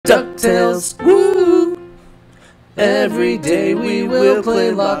DuckTails, woo! Every day we will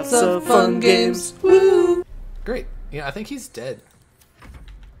play lots of fun games, woo! Great. Yeah, I think he's dead.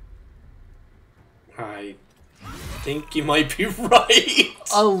 I think you might be right.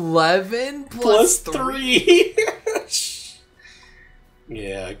 11 plus 3? 3.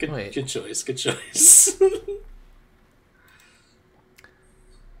 Yeah, good choice, good choice.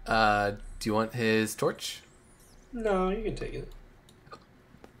 Do you want his torch? No, you can take it.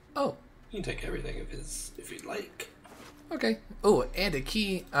 Oh. You can take everything of his if you'd like. Okay. Oh, and a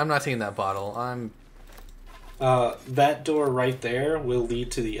key. I'm not taking that bottle. That door right there will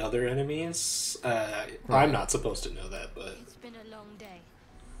lead to the other enemies. Right. I'm not supposed to know that, but... It's been a long day.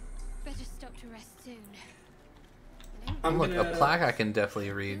 Better stop to rest soon. Look, a plaque I can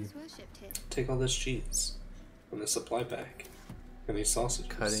definitely read. Who's worshipped here? Take all this cheese from the supply pack. And these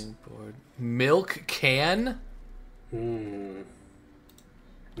sausages. Cutting board. Milk can?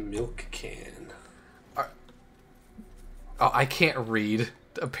 Milk can. Oh, I can't read,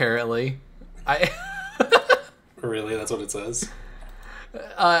 apparently. Really? That's what it says?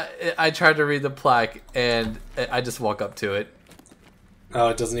 I tried to read the plaque, and I just walk up to it. Oh,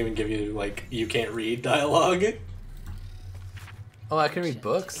 it doesn't even give you, like, you can't read dialogue? Oh, I can read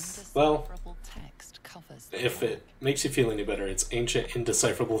books? Well, if it makes you feel any better, it's ancient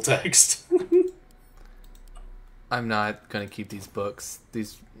indecipherable text. I'm not going to keep these books.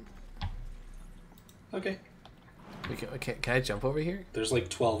 Okay. Can I jump over here? There's like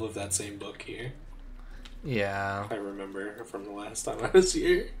 12 of that same book here. Yeah. I remember from the last time I was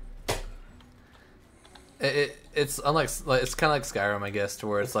here. It's unlike, it's kind of like Skyrim, I guess, to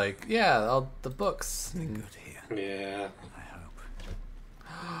where it's like, yeah, all the books. Good here. Yeah. I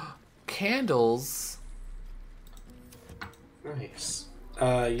hope. Candles. Nice.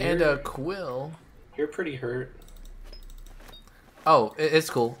 And a quill. You're pretty hurt. Oh, it's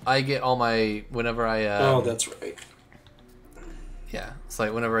cool. I get all my, whenever I... oh, that's right. Yeah, it's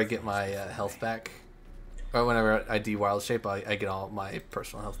like whenever I get my health back, or whenever I do wild shape, I get all my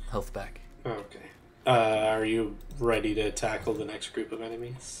personal health back. Okay. Are you ready to tackle the next group of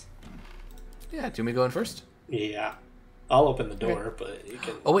enemies? Yeah, do you want me to go in first? Yeah. I'll open the door, Okay. but you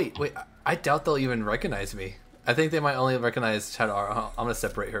can... Oh, wait. I doubt they'll even recognize me. I think they might only recognize Shadow. I'm going to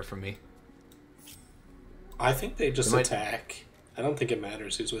separate her from me. I think they just They might- attack. I don't think it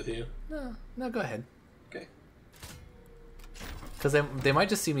matters who's with you. No, go ahead. Okay. Because they might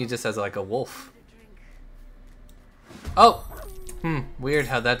just see me just as like a wolf. Oh! Weird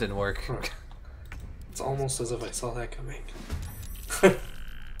how that didn't work. Huh. It's almost as if I saw that coming. Oh,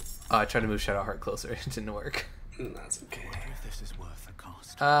 I tried to move Shadowheart closer. It didn't work. That's okay. Wonder if this is worth the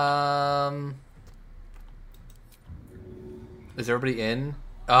cost. Is everybody in?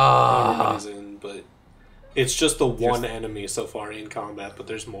 Oh, Everybody's in, but it's just the one enemy so far in combat, but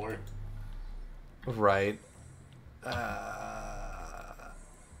there's more. right.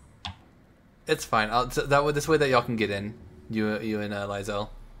 It's fine. This way that y'all can get in. You and Lae'zel.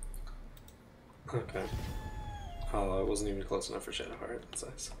 Okay. Oh, I wasn't even close enough for Shadowheart. That's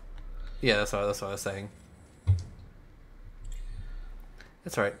nice. Yeah, that's what I was saying.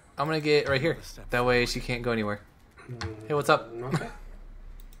 That's alright. I'm gonna get right here. That way she can't go anywhere. Hey, what's up? Okay.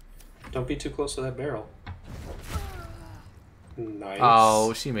 Don't be too close to that barrel. Nice.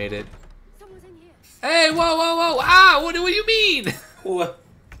 Oh, she made it. Someone's in here. Hey, whoa! Ah, what do you mean? What?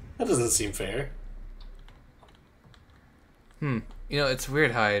 That doesn't seem fair. You know, it's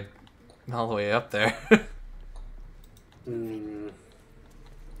weird how I'm all the way up there.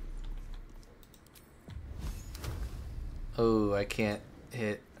 Oh, I can't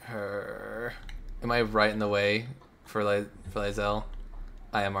hit her. Am I right in the way for Lae'zel?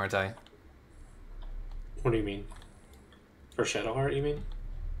 I am, aren't I? What do you mean? For Shadowheart, you mean?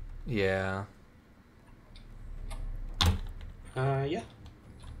 Yeah. Yeah.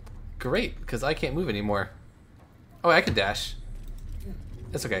 Great, because I can't move anymore. Oh, I can dash.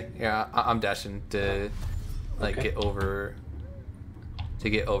 It's okay. Yeah, I'm dashing to like Okay. get over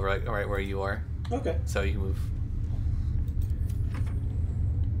like right where you are, Okay. so you can move.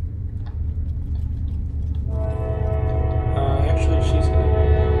 Actually, she's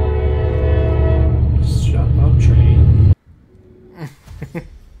gonna shut up, train.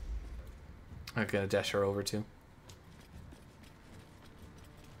 I'm gonna dash her over too.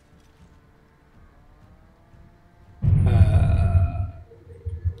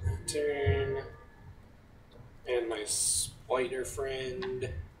 Turn. And my spider friend.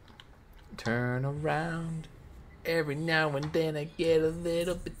 Turn around. Every now and then I get a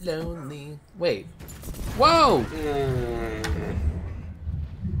little bit lonely. Wait. Whoa!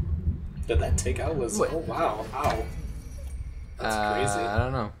 Did that take out Lae'zel? Wait. Oh, wow. Ow. That's crazy. I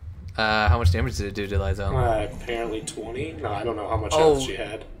don't know. How much damage did it do to Lae'zel? Apparently 20. No, I don't know how much Oh. health she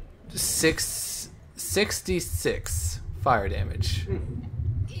had. 66 fire damage.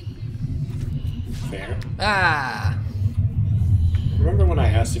 Fair. Ah! Remember when I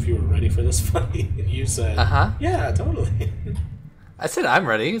asked if you were ready for this fight? You said, yeah, totally. I said I'm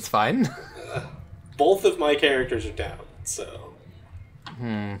ready. It's fine. Both of my characters are down, so...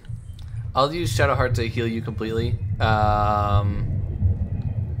 I'll use Shadowheart to heal you completely. I'm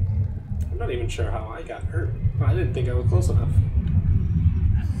not even sure how I got hurt. I didn't think I was close enough.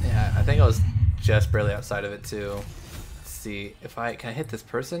 Yeah, I think I was just barely outside of it too. Let's see if can I hit this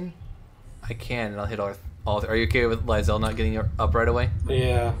person? I can, and I'll hit all. Are you okay with Lae'zel not getting up right away?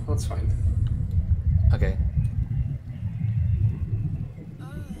 Yeah, that's fine. Okay.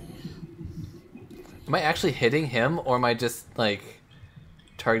 Am I actually hitting him, or am I just like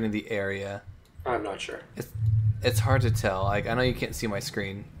targeting the area? I'm not sure. It's hard to tell. Like, I know you can't see my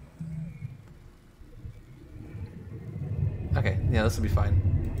screen. Okay, yeah, this will be fine.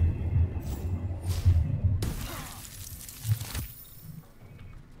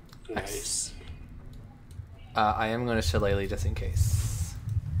 Nice. I am going to Shillelagh just in case.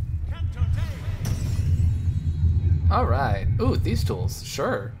 Alright. Ooh, these tools.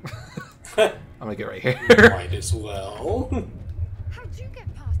 Sure. I'm going to get right here. Might as well. How'd you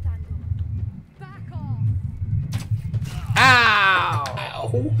get past Angle? Back off! Ow!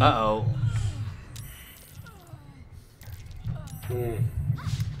 Ow. Uh-oh.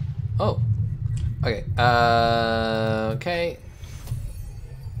 Oh. Okay. Okay.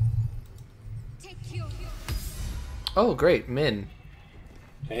 Take you. Oh, great. Min.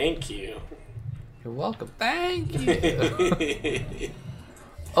 Thank you. You're welcome. Thank you.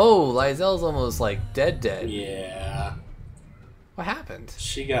 Oh, Lae'zel's almost like dead. Yeah. What happened?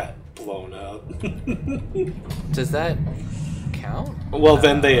 She got blown up. Does that count? Well,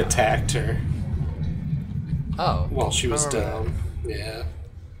 then they attacked her Oh. while she was I remember down. Yeah. that.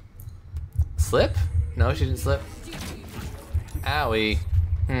 Slip? No, she didn't slip. Owie.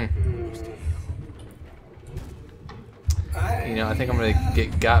 You know, I think I'm gonna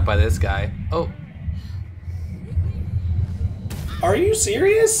get got by this guy. Oh. Are you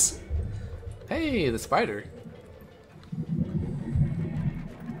serious? Hey, the spider.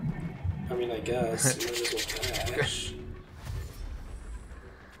 I mean, I guess. You might as well dash.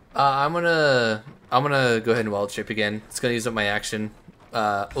 I'm gonna go ahead and wild shape again. It's gonna use up my action.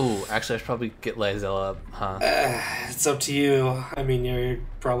 Ooh, actually I should probably get Lae'zel up, huh? It's up to you. I mean, you're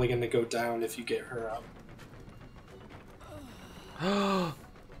probably gonna go down if you get her up. Oh!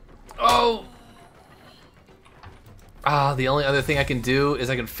 Ah, the only other thing I can do is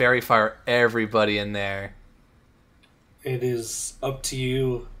I can fairy fire everybody in there. It is up to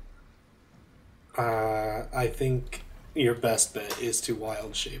you. I think your best bet is to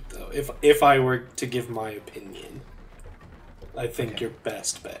wild shape, though. If I were to give my opinion, I think your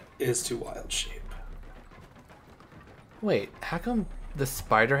best bet is to wild shape. Wait, how come the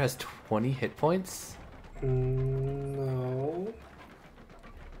spider has 20 hit points? No.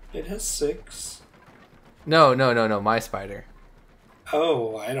 It has 6. No, my spider.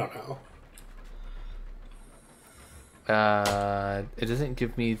 Oh, I don't know. It doesn't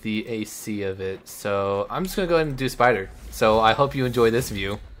give me the AC of it, so I'm just gonna go ahead and do spider. So I hope you enjoy this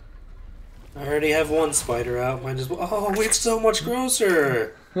view. I already have one spider out. Might as well. Oh, it's so much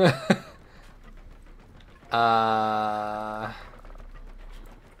grosser. Is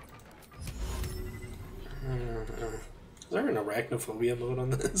there an arachnophobia mode on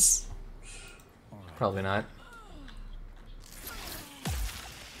this? Probably not.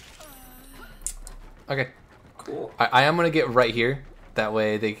 Okay. Cool. I am gonna get right here. That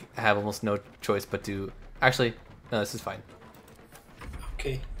way they have almost no choice but to... Actually, no, this is fine.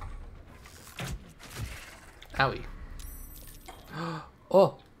 Okay. Owie.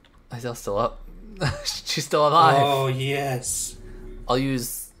 Oh! Lae'zel's still up. She's still alive. Oh, yes. I'll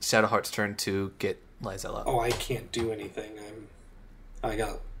use Shadowheart's turn to get Lae'zel up. Oh, I can't do anything.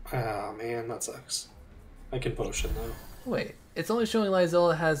 Oh, man, that sucks. I can potion, though. Wait, it's only showing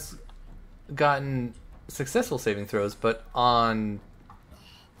Lae'zel has gotten successful saving throws, but on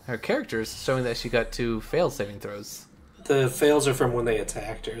her characters showing that she got 2 failed saving throws. The fails are from when they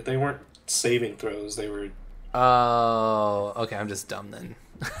attacked her. They weren't saving throws. They were... Oh, okay, I'm just dumb then.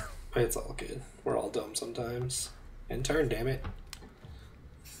 It's all good. We're all dumb sometimes. And turn, damn it.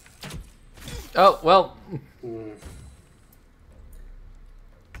 Oh, well.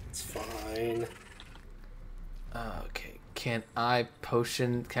 It's fine. Okay, can I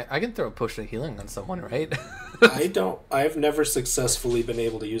potion... I can throw a potion of healing on someone, right? I've never successfully been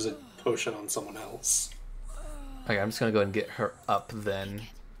able to use a potion on someone else. Okay, I'm just gonna go ahead and get her up then.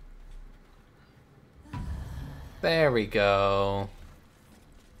 There we go.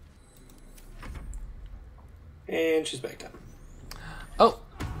 And she's back down. Oh.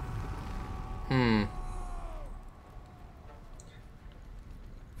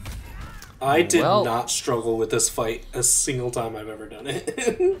 I did Well- not struggle with this fight a single time I've ever done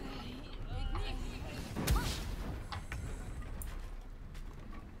it.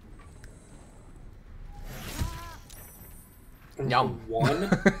 Yum.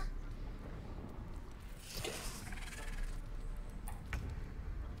 One.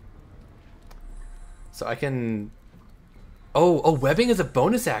 So I can... Oh, webbing is a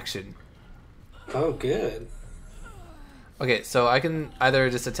bonus action. Oh, good. Okay, so I can either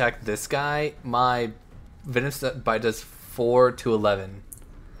just attack this guy. My Venomous Bite does 4 to 11.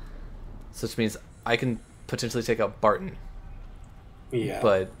 So which means I can potentially take out Barton. Yeah.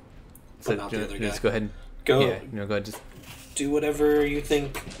 But... But not the other guy. Just go ahead and... Go. Yeah, go ahead and just... Do whatever you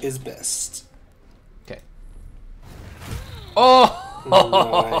think is best. Okay.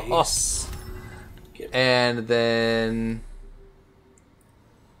 Oh! Nice. And then...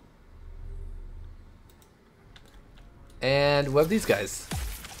 And web these guys.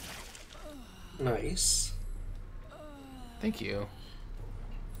 Nice. Thank you.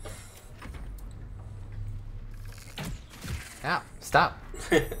 Ow, stop.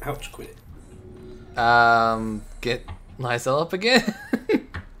 Ouch, quit it. Get Lae'zel up again?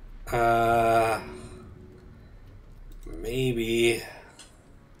 Maybe.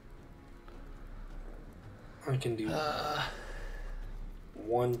 I can do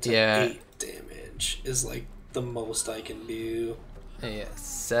 1 to 8 damage is like the most I can do. Yeah,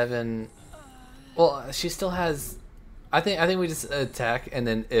 7. Well, she still has... I think we just attack, and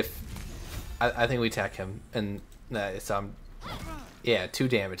then if... I think we attack him, and... so I'm... Yeah, 2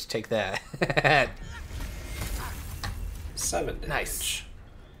 damage. Take that. 7 damage. Nice.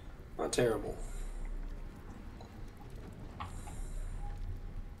 Not terrible.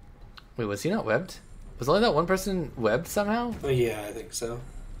 Wait, was he not webbed? Was only that one person webbed somehow? Oh, yeah, I think so.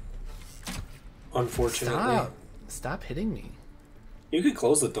 Unfortunately. Stop hitting me. You could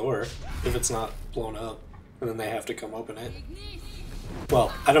close the door if it's not blown up, and then they have to come open it.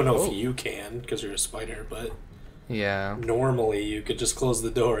 Well, I don't know if you can, because you're a spider, but Yeah. normally you could just close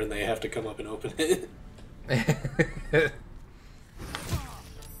the door and they have to come up and open it.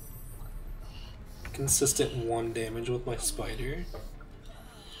 Consistent 1 damage with my spider.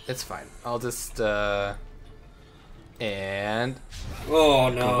 It's fine. I'll just, and... Oh,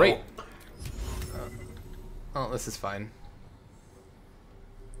 no. Great. Oh, this is fine.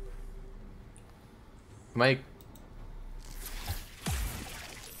 Mike...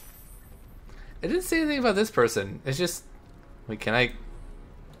 It didn't say anything about this person. It's just... Wait, can I...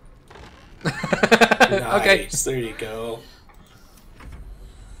 Okay. Nice, there you go.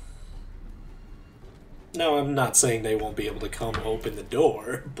 No, I'm not saying they won't be able to come open the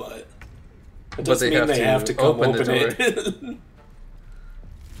door, but it doesn't mean they have to come open it.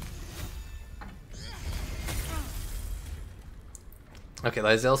 Okay,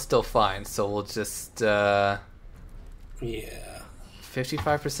 Lae'zel's still fine, so we'll just, Yeah.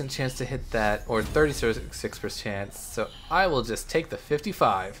 55% chance to hit that, or 36% chance, so I will just take the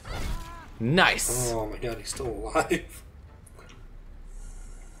 55. Nice! Oh my god, he's still alive.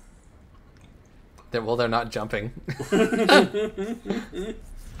 Well, they're not jumping.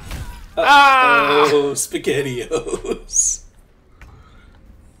 Oh, SpaghettiOs.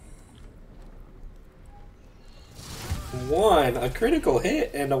 1, a critical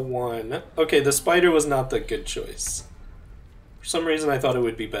hit, and a 1. Okay, the spider was not the good choice. For some reason, I thought it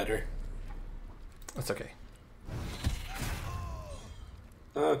would be better. That's okay.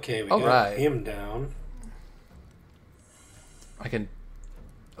 Okay, we All got right. him down. I can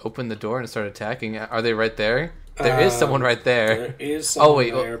open the door and start attacking. Are they right there? There is someone right there. There is someone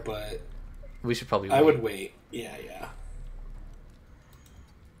wait, there, but We should probably wait. I would wait. Yeah, yeah.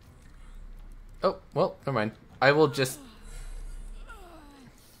 Oh, well, never mind. I will just...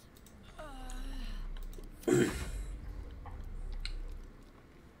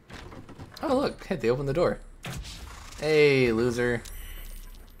 Oh, look. Hey, they opened the door. Hey, loser.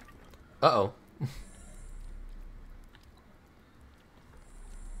 Uh-oh.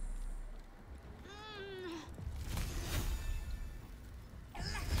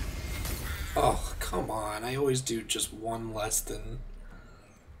 Oh, come on. I always do just 1 less than...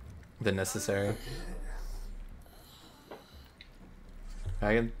 The necessary.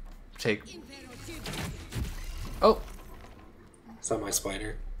 I can take... Oh! Is that my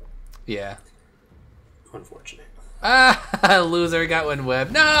spider? Yeah. Unfortunate. Ah! Loser got one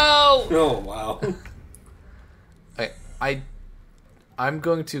web. No! Oh, wow. Okay, I'm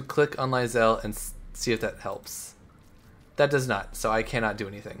going to click on Lae'zel and see if that helps. That does not, so I cannot do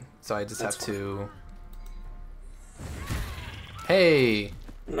anything. So I just That's have to... Hey!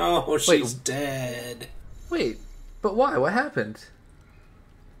 No, she's dead. Wait, but why? What happened?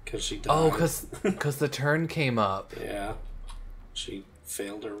 Because she died. Oh, because the turn came up. Yeah. She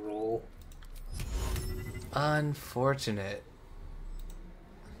failed her roll. Unfortunate.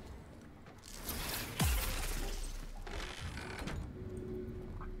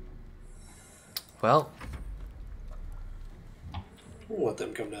 Well, We'll let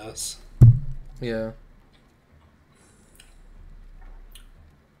them come to us. yeah.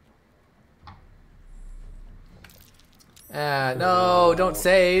 Ah, no, don't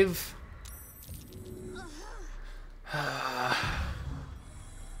save.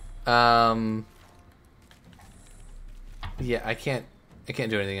 Yeah, I can't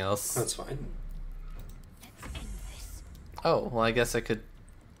do anything else. That's fine. Oh, well, I guess I could.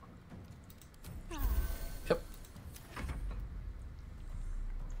 Yep.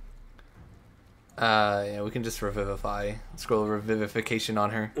 Yeah, we can just revivify. Scroll revivification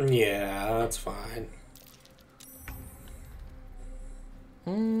on her. Yeah, that's fine.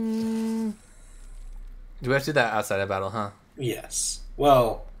 Do we have to do that outside of battle, huh? Yes.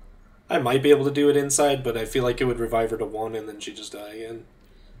 Well, I might be able to do it inside, but I feel like it would revive her to 1 and then she'd just die again.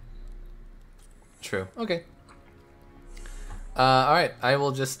 True. Okay. Alright, I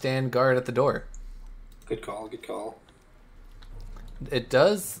will just stand guard at the door. Good call, good call. It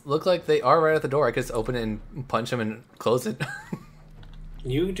does look like they are right at the door. I could just open it and punch them and close it.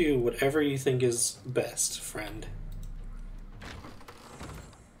 You do whatever you think is best, friend.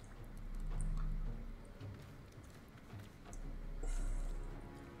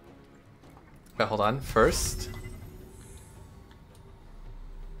 But hold on. First...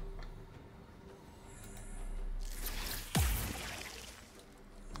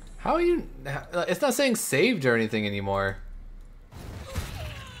 How are you... It's not saying saved or anything anymore.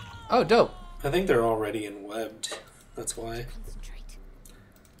 Oh, dope. I think they're already in webbed. That's why. Concentrate.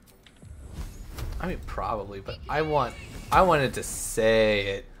 I mean, probably, but I wanted to say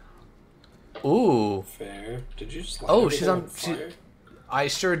it. Ooh. Fair. Did you just light Oh, everything she's on... fire? I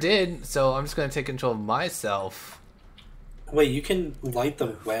sure did, so I'm just going to take control of myself. Wait, you can light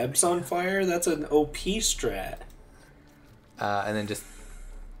the webs on fire? That's an OP strat. And then just...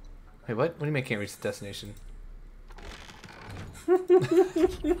 Wait, what? What do you mean I can't reach the destination?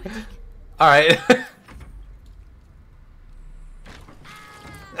 Alright.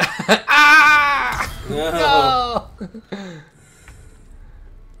 Ah! No. No!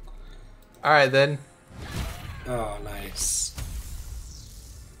 Alright then. Oh, nice.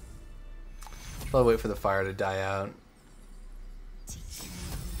 I'll wait for the fire to die out.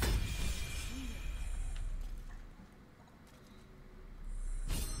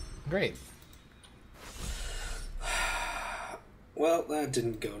 Great. Well, that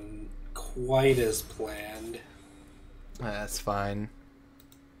didn't go quite as planned. That's fine.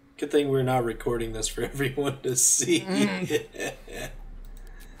 Good thing we're not recording this for everyone to see.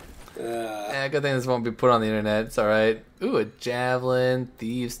 Yeah, good thing this won't be put on the internet. It's all right. Ooh, a javelin,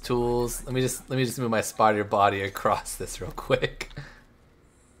 thieves' tools. Let me just move my spider body across this real quick.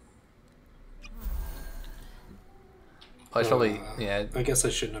 Oh, I should probably, yeah. I guess I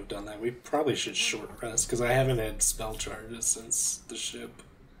shouldn't have done that. We probably should short rest, because I haven't had spell charges since the ship.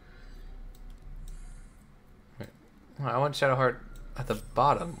 I want Shadowheart at the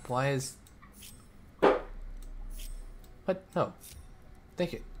bottom. Why is... What? No.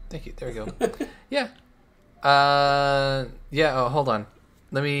 Thank you. Thank you. There we go. Yeah. Yeah, oh, hold on.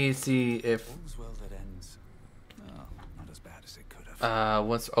 Let me see if... All's well that ends. Oh, not as bad as it could have.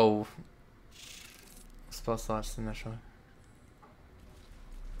 once... Oh. Spell slots initially.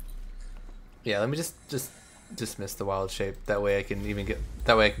 Yeah, let me just dismiss the wild shape. That way I can even get...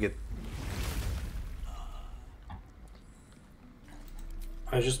 That way I can get...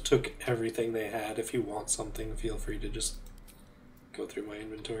 I just took everything they had. If you want something, feel free to just go through my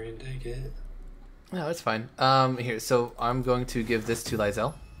inventory and take it. No, that's fine. Here, so I'm going to give this to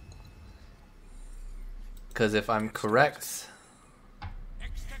Lae'zel. Because if I'm correct...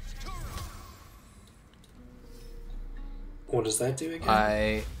 What does that do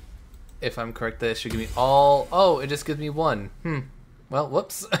again? If I'm correct, that should give me all... Oh, it just gives me 1. Well,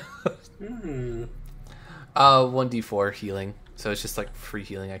 whoops. 1d4 healing. So it's just like free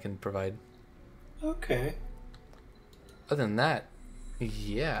healing I can provide. Okay. Other than that,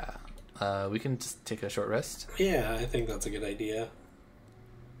 yeah. We can just take a short rest. Yeah, I think that's a good idea.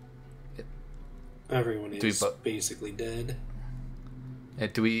 Yep. Everyone is basically dead.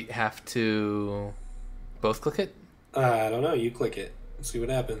 Do we have to both click it? I don't know. You click it. See what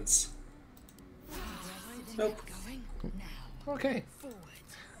happens. Nope. Going now. Okay. Forward.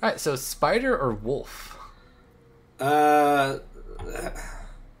 All right. So spider or wolf?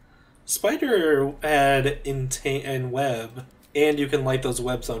 Spider had and web, and you can light those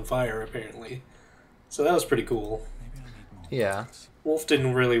webs on fire, apparently. So that was pretty cool. Yeah. Wolf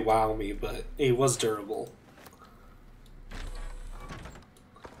didn't really wow me, but he was durable.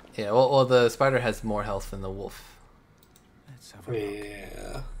 Yeah. Well, the spider has more health than the wolf.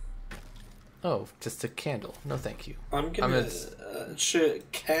 Yeah. Oh, just a candle. No, thank you. I'm gonna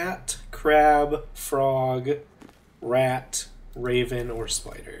cat, crab, frog, rat, raven, or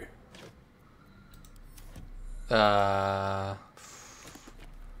spider.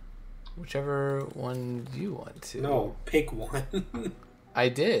 Whichever one you want to. No, pick one. I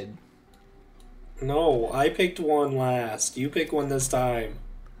did. No, I picked one last. You pick one this time.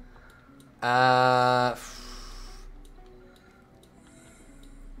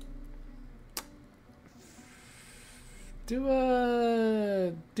 Do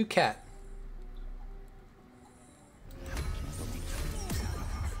cat.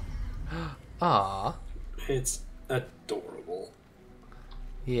 Aw. It's adorable.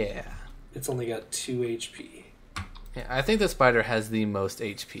 Yeah. It's only got 2 HP. Yeah, I think the spider has the most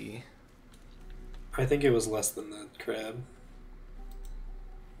HP. I think it was less than the crab.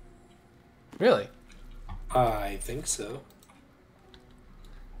 Really? I think so.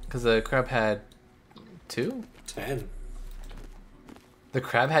 Because the crab had 2? 10. The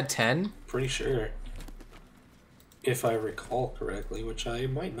crab had 10? Pretty sure. If I recall correctly, which I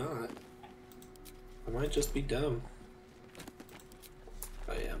might not. I might just be dumb.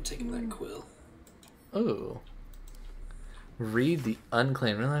 Oh yeah, I'm taking that quill. Ooh. Read the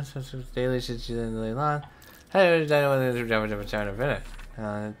unclaimed. Daily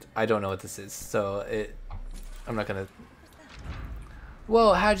I don't know what this is, so I'm not gonna.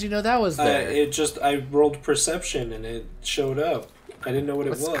 Whoa! How'd you know that was there? I rolled perception and it showed up. I didn't know what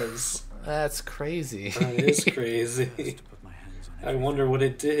it was. That's crazy. That is crazy. I wonder what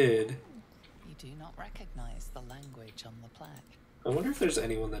it did. You do not recognize the language on the plaque. I wonder if there's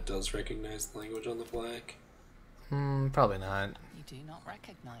anyone that does recognize the language on the plaque. Probably not. You do not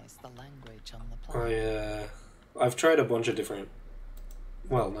recognize the language on the plaque. I've tried a bunch of different.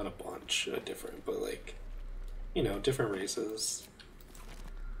 Well, not a bunch of different, but like, different races.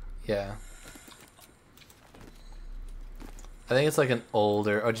 Yeah. I think it's like an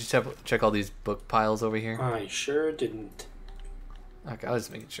older. Oh, did you check all these book piles over here? I sure didn't. Okay, I was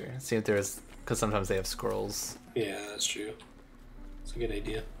just making sure. See if there's, because sometimes they have scrolls. Yeah, that's true. It's a good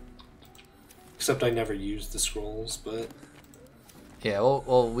idea. Except I never used the scrolls, but Yeah,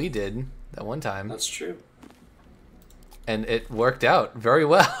 well, we did that one time, that's true. and it worked out very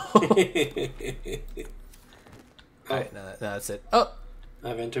well. I've Alright, no, that's it. Oh!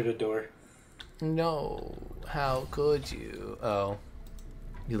 entered a door. No, how could you? Oh,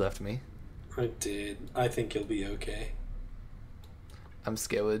 you left me. I did. I think you'll be okay. I'm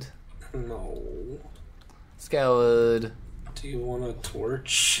scared. No. Scared. Do you want a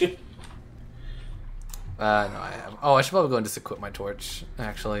torch? No, I have. Oh, I should probably go and just equip my torch,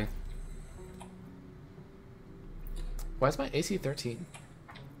 actually. Why is my AC 13?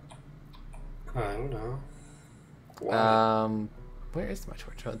 I don't know. Why? Where is my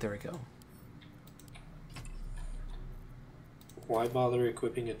torch? Oh, there we go. Why bother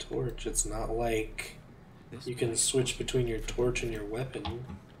equipping a torch? It's not like you can switch between your torch and your weapon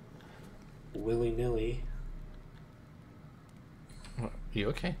willy-nilly. You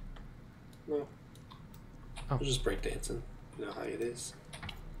okay? No. Oh. It's just breakdancing. You know how it is.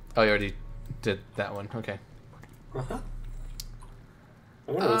 Oh, you already did that one. Okay. Uh-huh.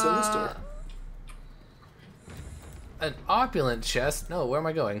 I wonder what's in this door. An opulent chest? No, where am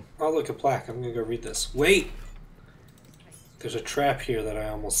I going? Oh, look, a plaque. I'm gonna go read this. Wait! There's a trap here that I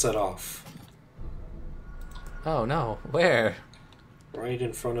almost set off. Oh no, where? Right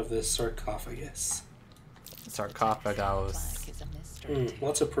in front of this sarcophagus. Sarcophagus. Plaque is a mystery.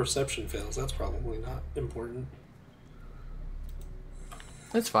 Lots of perception fails. That's probably not important.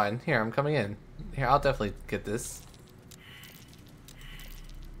 It's fine. Here, I'm coming in. Here, I'll definitely get this.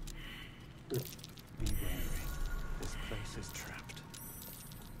 Be wary. This place is trapped.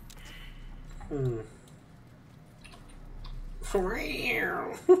 Avoid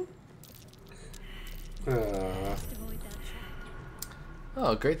that trap.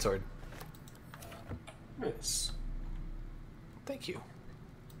 Oh, great sword. Nice. Thank you.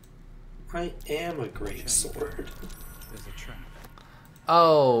 I am a great sword. There's a trap.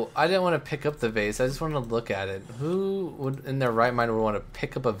 Oh, I didn't want to pick up the vase. I just wanted to look at it. Who would, in their right mind, would want to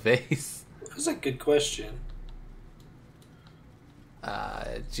pick up a vase? That's a good question.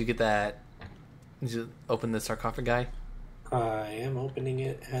 Did you get that Did you open the sarcophagi? I am opening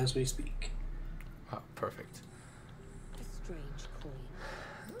it as we speak. Oh, perfect. A strange coin.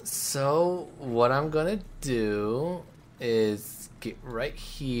 So what I'm gonna do is get right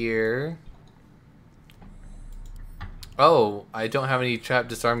here. Oh, I don't have any trap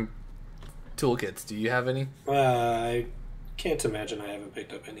disarm toolkits. Do you have any? I can't imagine I haven't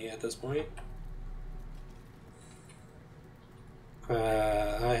picked up any at this point.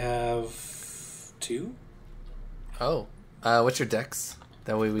 I have 2. Oh, what's your dex?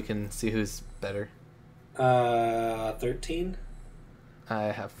 That way we can see who's better. 13. I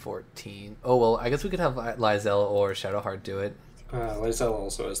have 14. Oh well, I guess we could have Lae'zel or Shadowheart do it. Lae'zel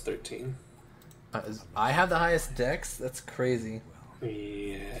also has 13. I have the highest dex. That's crazy.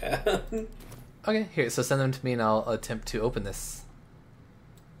 Yeah. Okay, here. So send them to me, and I'll attempt to open this.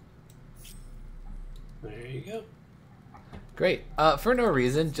 There you go. Great. For no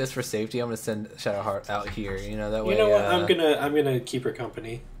reason, just for safety, I'm gonna send Shadowheart out here. You know that way. You know what? I'm gonna keep her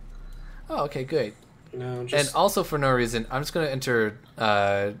company. Oh, okay, good. You know, And also for no reason, I'm just gonna enter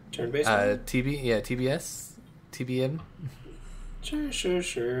turn-based mode? TBS, TBM.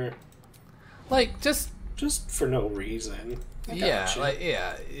 Sure. Like just for no reason. I yeah,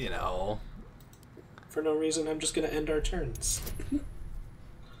 gotcha. you know. For no reason, I'm just gonna end our turns.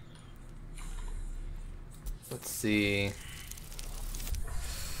 Let's see.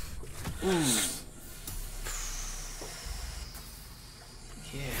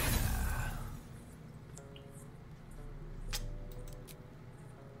 Yeah.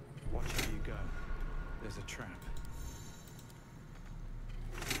 Watch where you go. There's a trap.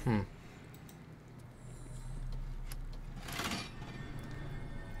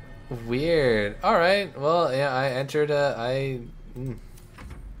 Weird. All right. Well, yeah, I entered. All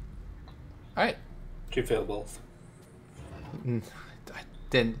right. Did you fail both? I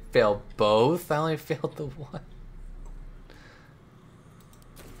didn't fail both. I only failed the one.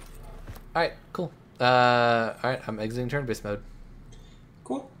 All right. Cool. All right. I'm exiting turn-based mode.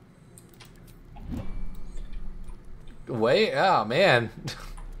 Cool. Wait. Oh man.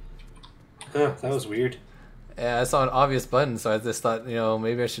 Huh, that was weird. Yeah, I saw an obvious button, so I just thought,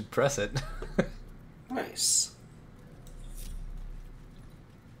 maybe I should press it. Nice.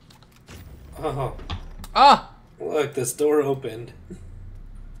 Oh, Ah! look, this door opened.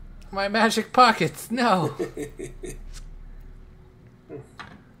 My magic pockets. No. We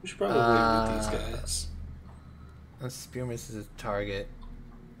should probably loot these guys. A spear misses a target.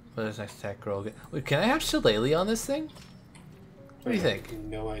 What is next attack roll? Wait, can I have Shillelagh on this thing? What do you think?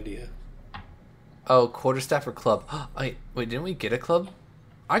 No idea. Oh, quarterstaff or club? Wait, didn't we get a club?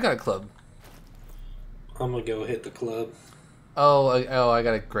 I got a club. I'm gonna go hit the club. Oh, I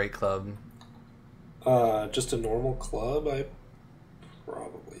got a great club. Just a normal club? I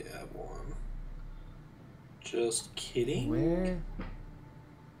probably have one. Just kidding. Where?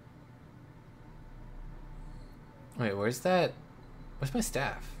 Wait, where's that? Where's my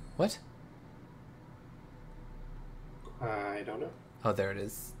staff? What? I don't know. Oh, there it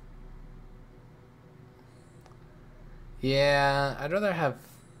is. Yeah, I'd rather have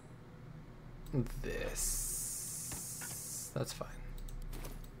this. That's fine.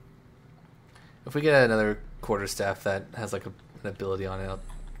 If we get another quarterstaff that has like an ability on it, I'll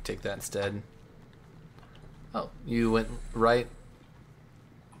take that instead. Oh, you went right?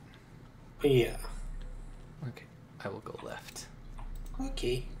 Yeah. Okay, I will go left.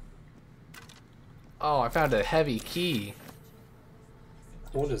 Okay. Oh, I found a heavy key.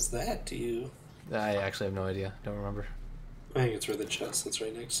 What does that do? I actually have no idea. Don't remember. I think it's for the chest that's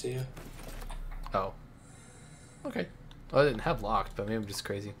right next to you. Oh. Okay. Well, I didn't have locked, but maybe I'm just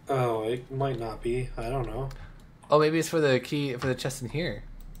crazy. Oh, it might not be. I don't know. Oh, maybe it's for the key for the chest in here.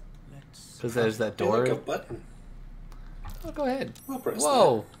 Because there's that Hey, door. look, a button. Oh, go ahead. I'll press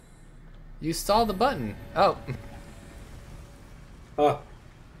Whoa. You saw the button. Oh. that. Oh.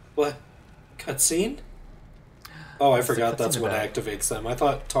 What? Cutscene? Oh, I forgot that's cutscene what about? activates them. I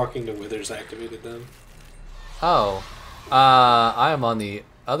thought talking to Withers activated them. Oh. I am on the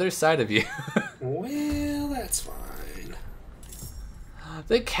other side of you. Well, that's fine.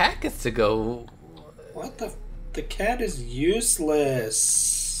 The cat gets to go. What the? The cat is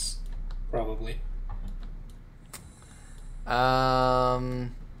useless. Probably.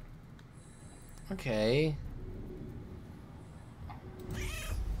 Okay.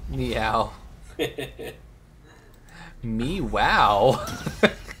 Meow. Me wow.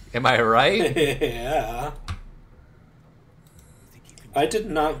 Am I right? Yeah. I did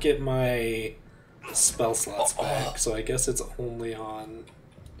not get my spell slots back, so I guess it's only on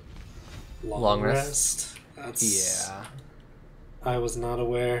long Long rest? That's Yeah. I was not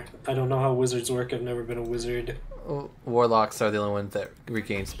aware. I don't know how wizards work. I've never been a wizard. Warlocks are the only ones that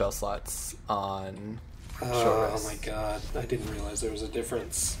regain spell slots on short Oh rest. my god. I didn't realize there was a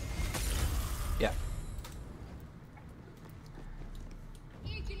difference. Yeah.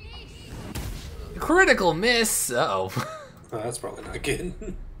 Critical miss! Uh-oh. Oh, that's probably not good.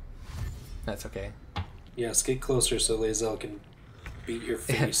 That's okay. Yes, get closer so Lae'zel can beat your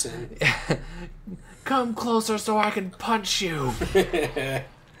face in. Come closer so I can punch you!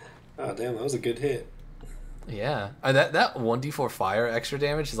 Oh, damn, that was a good hit. Yeah. That 1d4 fire extra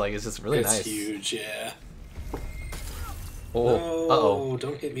damage is like, it's just really It's nice. huge, yeah. Oh, No, uh-oh.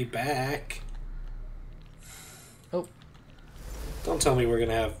 don't hit me back. Oh. Don't tell me we're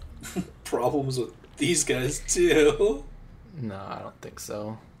gonna have problems with these guys, too. No, I don't think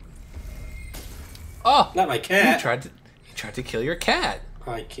so. Oh! Not my He cat. tried to kill your cat.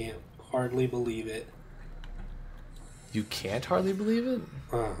 I can't hardly believe it. You can't hardly believe it?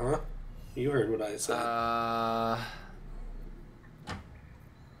 Uh-huh. You heard what I said.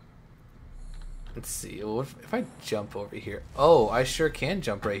 Let's see. What if I jump over here? Oh, I sure can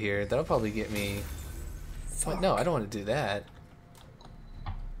jump right here. That'll probably get me... What? No, I don't want to do that.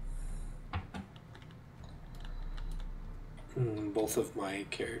 Both of my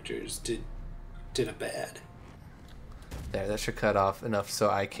characters did a bad. There, that should cut off enough so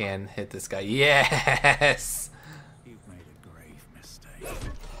I can hit this guy. Yes! You've made a grave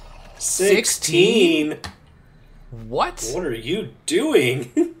mistake. 16? What? What are you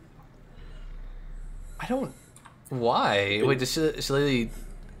doing? I don't... Why? Wait, does she literally...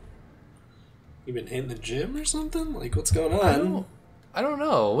 You been hitting the gym or something? Like, what's going on? I don't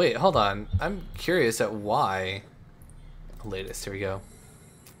know. Wait, hold on. I'm curious at why. Latest, here we go.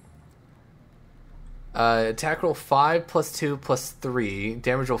 Attack roll 5 plus 2 plus 3.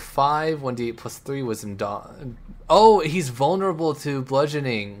 Damage roll 5, 1d8 plus 3 wisdom. Oh, he's vulnerable to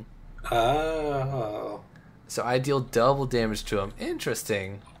bludgeoning. Oh. So I deal double damage to him.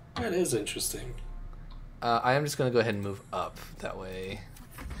 Interesting. That is interesting. I am just going to go ahead and move up that way.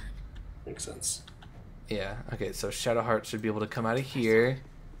 Makes sense. Yeah, okay, so Shadowheart should be able to come out of here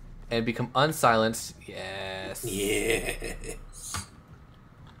and become unsilenced. Yes. Yes.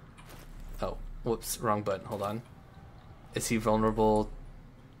 Oh, whoops, wrong button. Hold on. Is he vulnerable?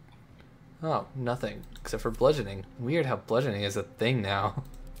 Oh, nothing. Except for bludgeoning. Weird how bludgeoning is a thing now.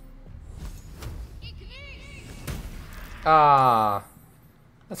 Ah.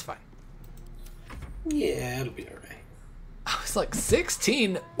 That's fine. Yeah, it'll be alright. I was like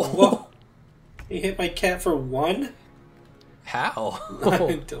 16. Whoa. You hit my cat for 1? How?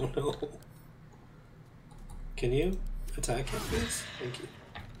 I don't know. Can you attack him, please? Thank you.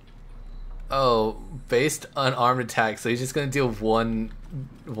 Oh, based unarmed attack, so he's just gonna deal one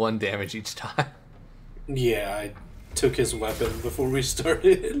damage each time. Yeah, I took his weapon before we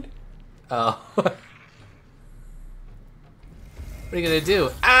started. Oh. What are you gonna do?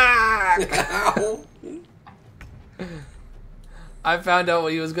 Ah! Ow! I found out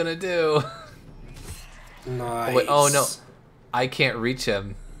what he was gonna do. Nice. Wait, oh no, I can't reach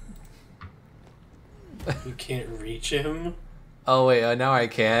him. You can't reach him? Oh wait, now I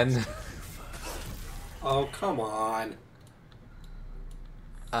can. Oh, come on.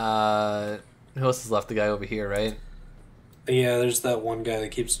 Who else is left? The guy over here, right? Yeah, there's that one guy that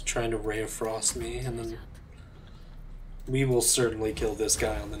keeps trying to Ray of Frost me, and then we will certainly kill this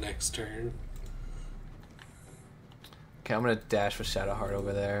guy on the next turn. Okay, I'm gonna dash with Shadowheart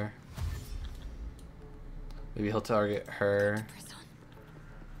over there. Maybe he'll target her.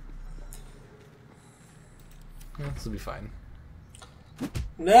 Yeah, this will be fine.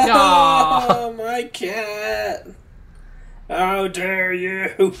 No, No! my cat! How dare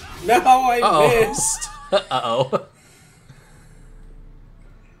you! No, I Uh-oh. missed! Uh-oh.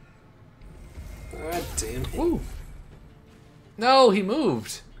 God damn it. Woo. No, he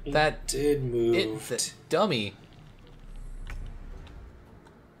moved. He That did move. the dummy.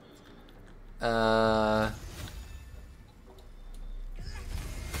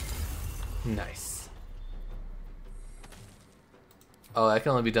 Nice. Oh, that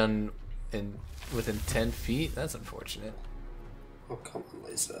can only be done within 10 feet? That's unfortunate. Oh, come on,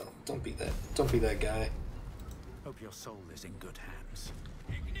 Lae'zel. Don't be that guy. Hope your soul is in good hands.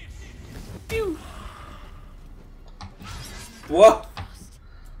 Pew! What?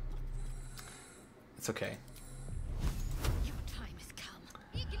 It's okay. Your time has come.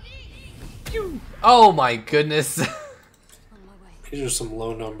 Pew! Oh my goodness. On my way. These are some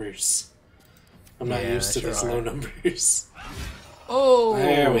low numbers. I'm not Yeah, used to sure these are. low numbers. Oh!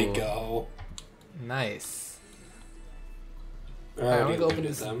 There we go. Nice. I I'm gonna already go open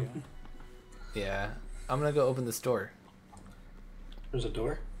looted this. them. Yeah. I'm gonna go open this door. There's a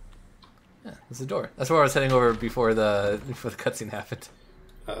door. Yeah, there's a door. That's where I was heading over before the cutscene happened.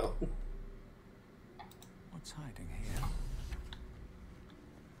 Oh. What's hiding here?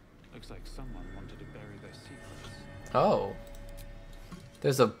 Looks like someone wanted to bury their secrets. Oh.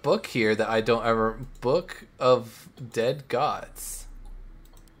 There's a book here that I don't ever... Book of Dead Gods.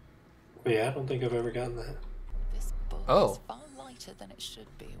 Yeah, I don't think I've ever gotten that. This book Oh. is far lighter than it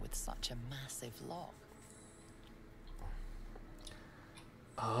should be with such a massive lock.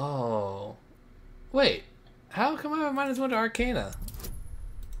 Oh. Wait. How come I have minus 1 to Arcana?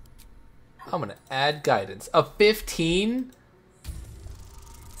 I'm gonna add guidance. A 15?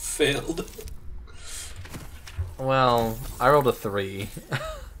 Failed. Well, I rolled a 3.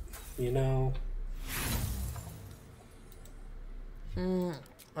 You know.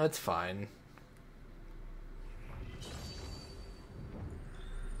 That's fine.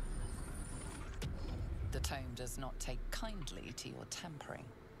 The tome does not take kindly to your tampering.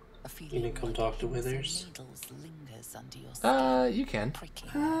 A feeling You can come like talk to pins and Withers. needles lingers under your skin, You can. pricking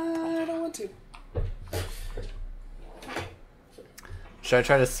I don't want to. Should I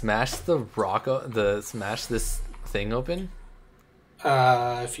try to smash the rock, smash this thing open?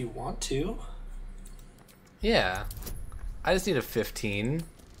 If you want to. Yeah. I just need a 15.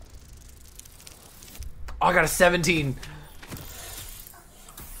 Oh, I got a 17!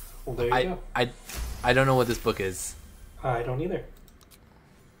 Well, there you go. I don't know what this book is. I don't either.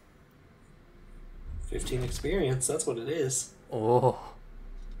 15 experience, that's what it is. Oh.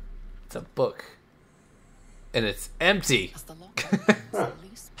 It's a book. And it's empty! As the lock opens, a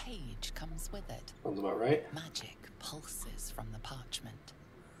loose page comes with it. Sounds about right. Magic pulses from the parchment.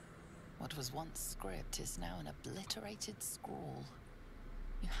 What was once script is now an obliterated scrawl.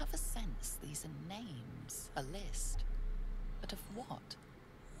 You have a sense these are names, a list. But of what?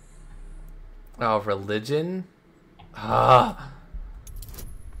 Oh, religion? Ah.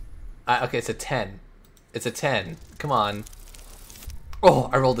 Okay, it's a 10. It's a 10. Come on. Oh,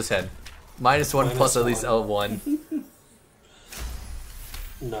 I rolled a 10. Minus 1 plus at least a 1.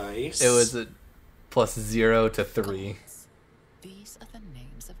 Nice. It was a plus 0 to 3. Gods. These are the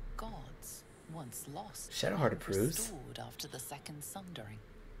names of gods, once lost Shadowheart and approves. restored after the Second Sundering.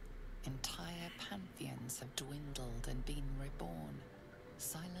 Entire pantheons have dwindled and been reborn,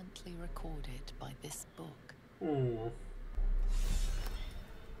 silently recorded by this book.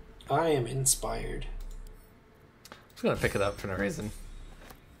 I am inspired. I'm just gonna pick it up for no reason.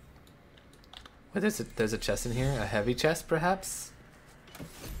 Wait, there's a chest in here? A heavy chest, perhaps?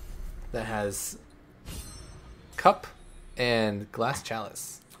 That has cup and glass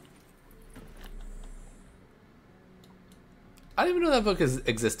chalice. I didn't even know that book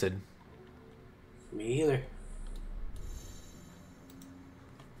existed. Me either.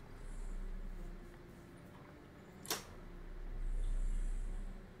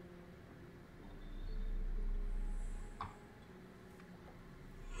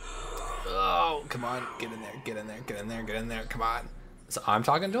 Oh, come on. Get in there, get in there, get in there, get in there. Come on. So I'm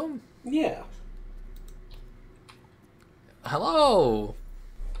talking to him? Yeah. Hello.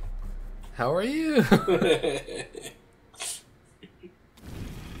 How are you?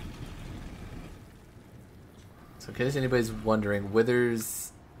 So in case anybody's wondering,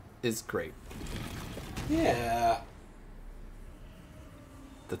 Withers is great. Yeah.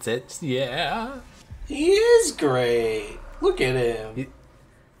 That's it? Yeah. He is great. Look at him.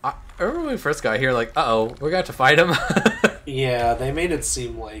 I remember when we first got here, like, uh-oh, we're going to have to fight him. Yeah, they made it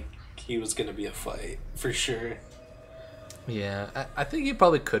seem like he was going to be a fight, for sure. Yeah, I think you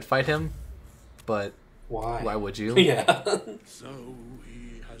probably could fight him, but Why would you? Yeah. So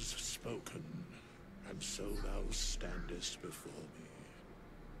he has spoken, and so thou standest before me,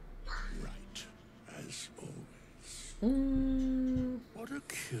 right as always. What a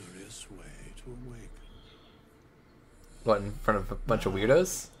curious way to awaken. What, in front of a bunch of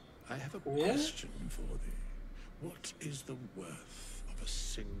weirdos? I have a Yeah? question for thee. What is the worth of a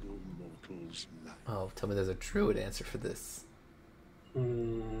single mortal's life? Oh, tell me there's a druid answer for this.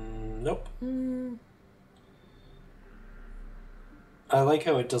 Nope. I like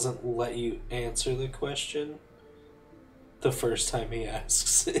how it doesn't let you answer the question the first time he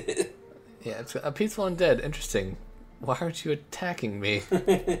asks it. Yeah, it's a peaceful undead. Interesting. Why aren't you attacking me?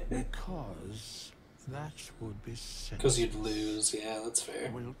 Because that would be senseless. Because you'd lose. Yeah, that's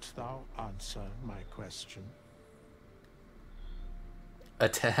fair. Wilt thou answer my question?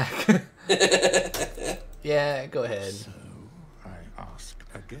 Attack. Yeah, go ahead. So I ask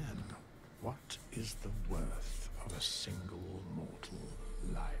again, what is the worth of a single mortal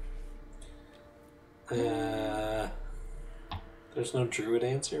life? There's no druid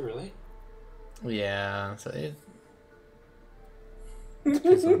answer, really? Yeah, so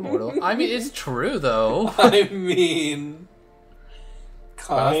She's immortal. I mean, it's true though. I mean,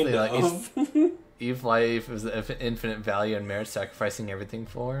 Honestly, kind of. Eve life is of infinite value and merit sacrificing everything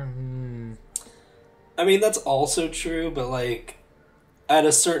for. I mean, that's also true, but like, at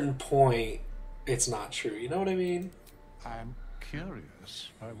a certain point, it's not true. You know what I mean? I am curious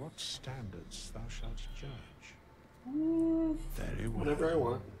by what standards thou shalt judge. Very well. Whatever I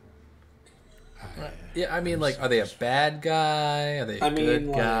want. Yeah, I mean, like, are they a bad guy? Are they a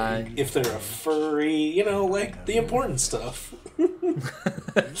good guy? Like, if they're a furry, you know, like the important stuff.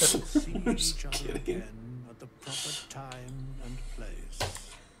 See each other kidding. again at the proper time and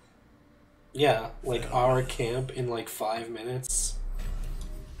place. Yeah, like our camp in like 5 minutes.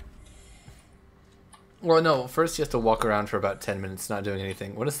 Well, no, first you have to walk around for about 10 minutes not doing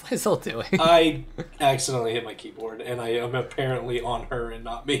anything. What is Lae'zel doing? I accidentally hit my keyboard, and I am apparently on her and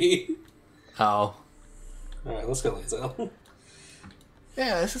not me. Oh. Alright, let's go, Lae'zel.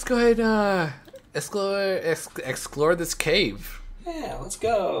 Yeah, let's just go ahead and explore this cave. Yeah, let's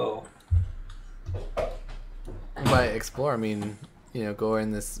go. By explore, I mean, you know, go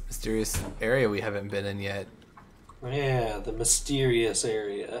in this mysterious area we haven't been in yet. Yeah, the mysterious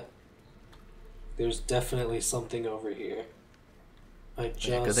area. There's definitely something over here. I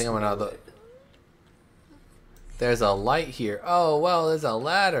just... Good thing I went out the... There's a light here. Oh, well, there's a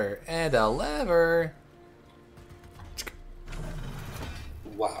ladder and a lever.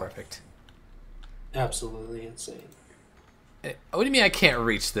 Wow. Perfect. Absolutely insane. What do you mean I can't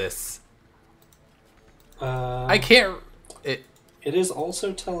reach this? I I can't... It is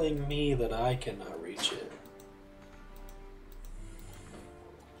also telling me that I cannot reach it.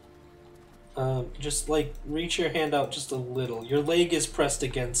 Just like reach your hand out just a little. Your leg is pressed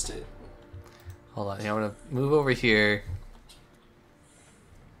against it. Hold on, I'm gonna move over here.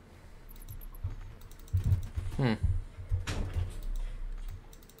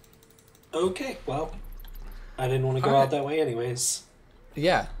 Okay, well, I didn't want to go Alright. out that way anyways.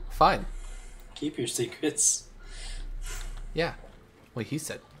 Yeah, fine. Keep your secrets. Yeah. Wait, he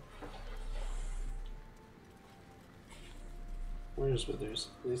said. Where's Withers?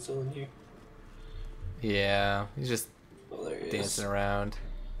 Is he still in here? Yeah, he's just Oh, there he is. dancing around.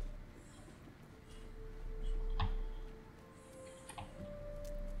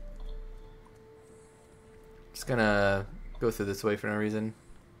 Just gonna go through this way for no reason.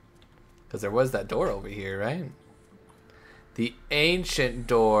 Because there was that door over here, right? The ancient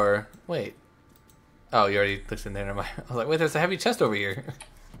door. Wait. Oh, you already looked in there. Never mind. I was like, wait, there's a heavy chest over here.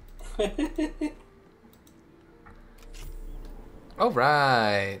 All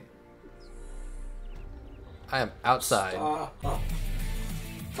right. I am outside.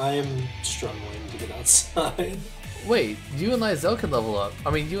 I am struggling to get outside. Wait, you and Lae'zel can level up.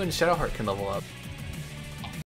 I mean, you and Shadowheart can level up.